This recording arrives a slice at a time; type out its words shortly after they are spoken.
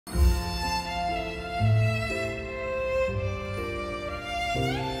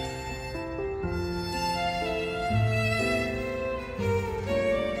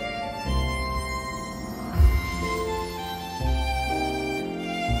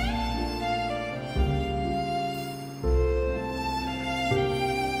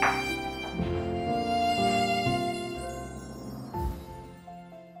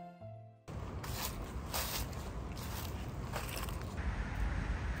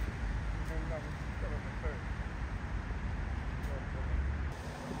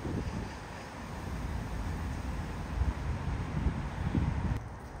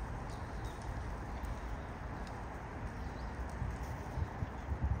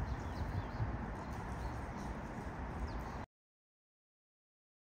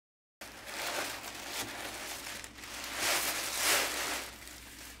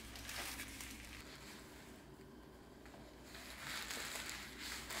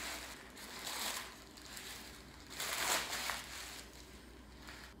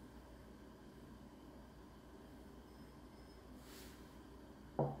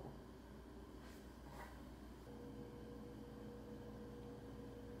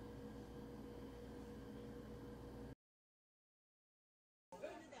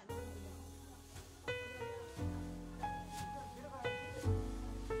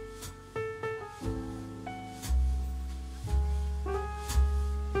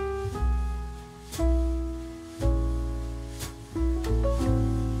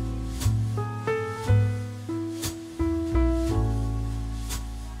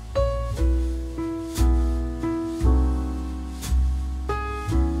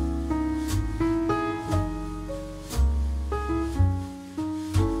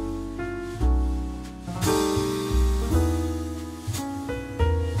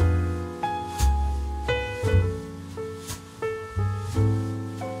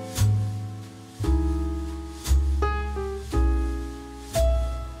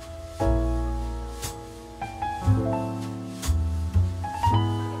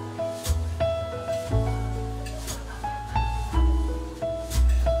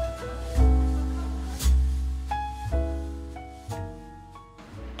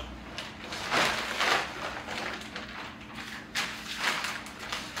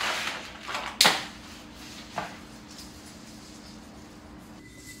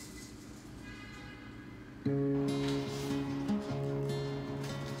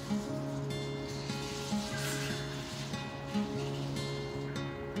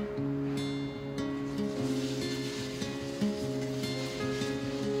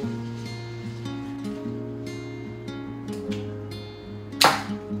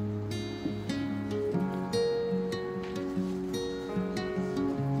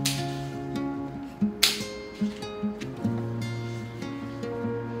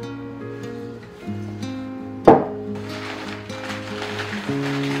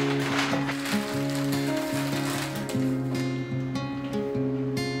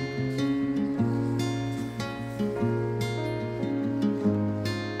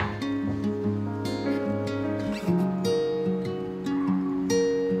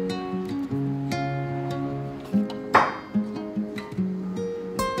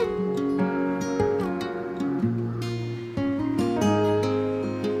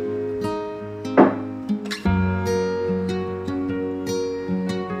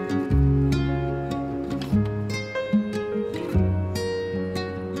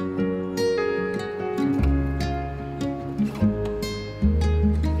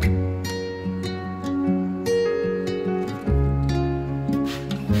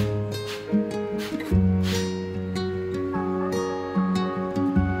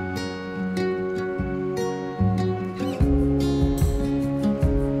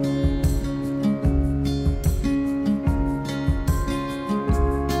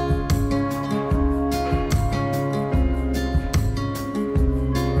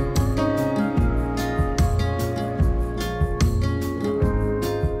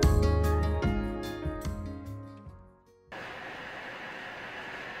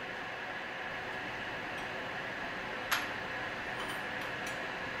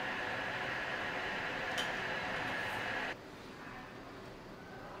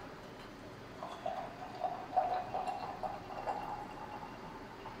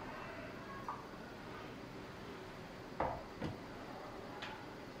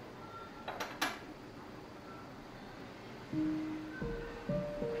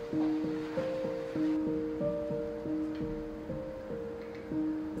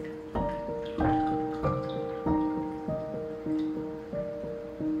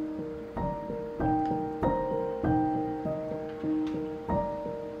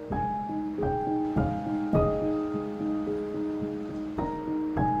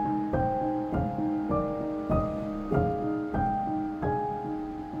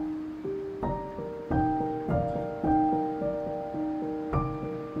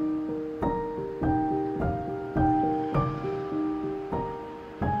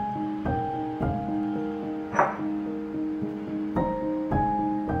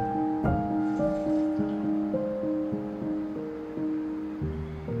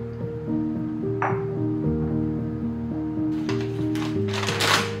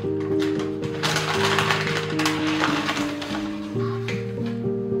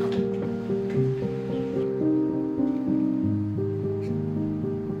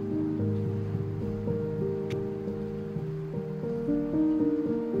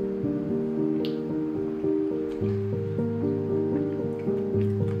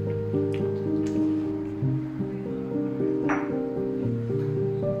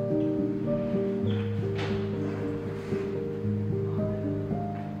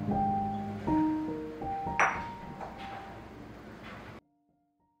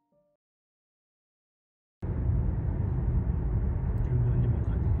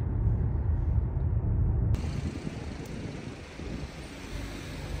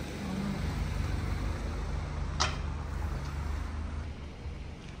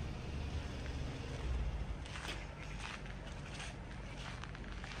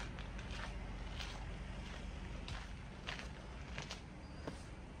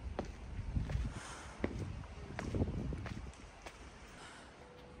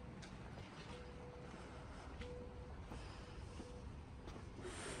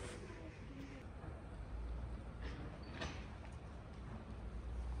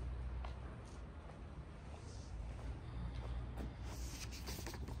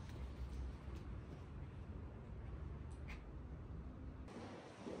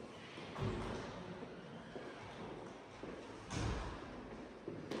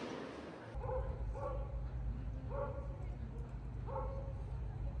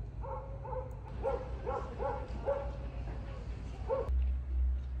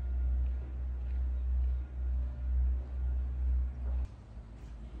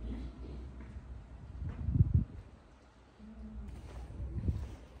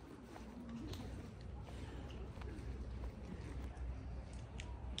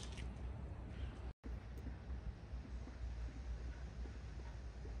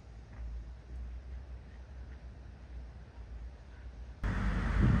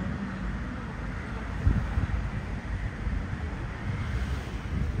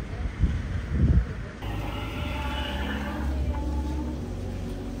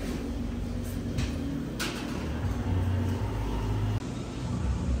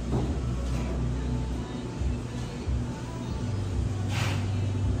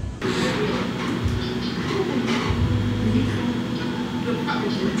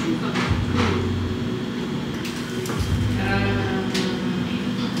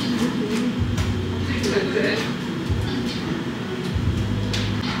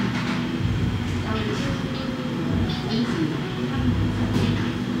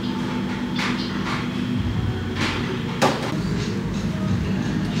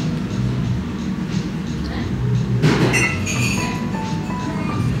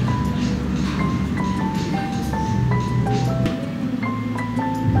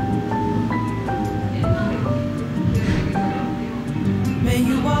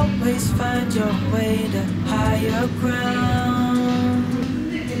Find your way to higher ground.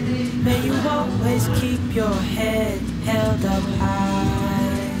 May you always keep your head held up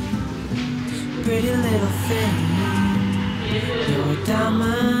high. Pretty little thing, you're a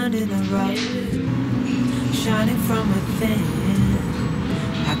diamond in the rough, shining from within.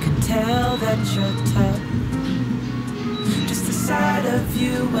 I can tell that you're tough. Just the sight of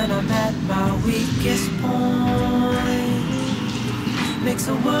you when I'm at my weakest point makes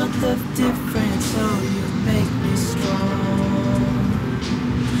a world of difference, so you make me strong.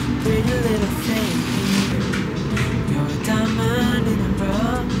 Pretty little thing, you're a diamond in the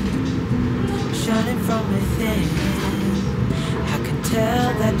rough, shining from within. I can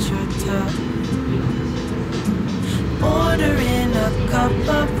tell that you're tough. Ordering a cup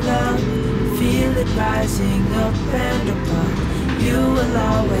of love, feel it rising up and above. You will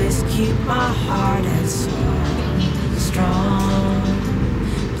always keep my heart and soul strong.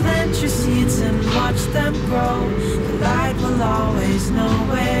 Plant your seeds and watch them grow. The light will always know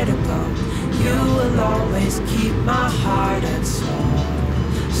where to go. You will always keep my heart and soul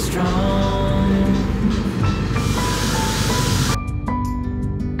strong.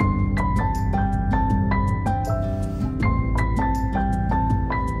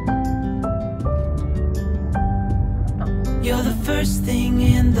 You're the first thing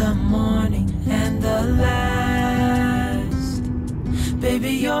in the morning and the last.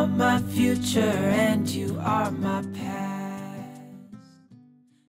 Baby, you're my future and you are my past.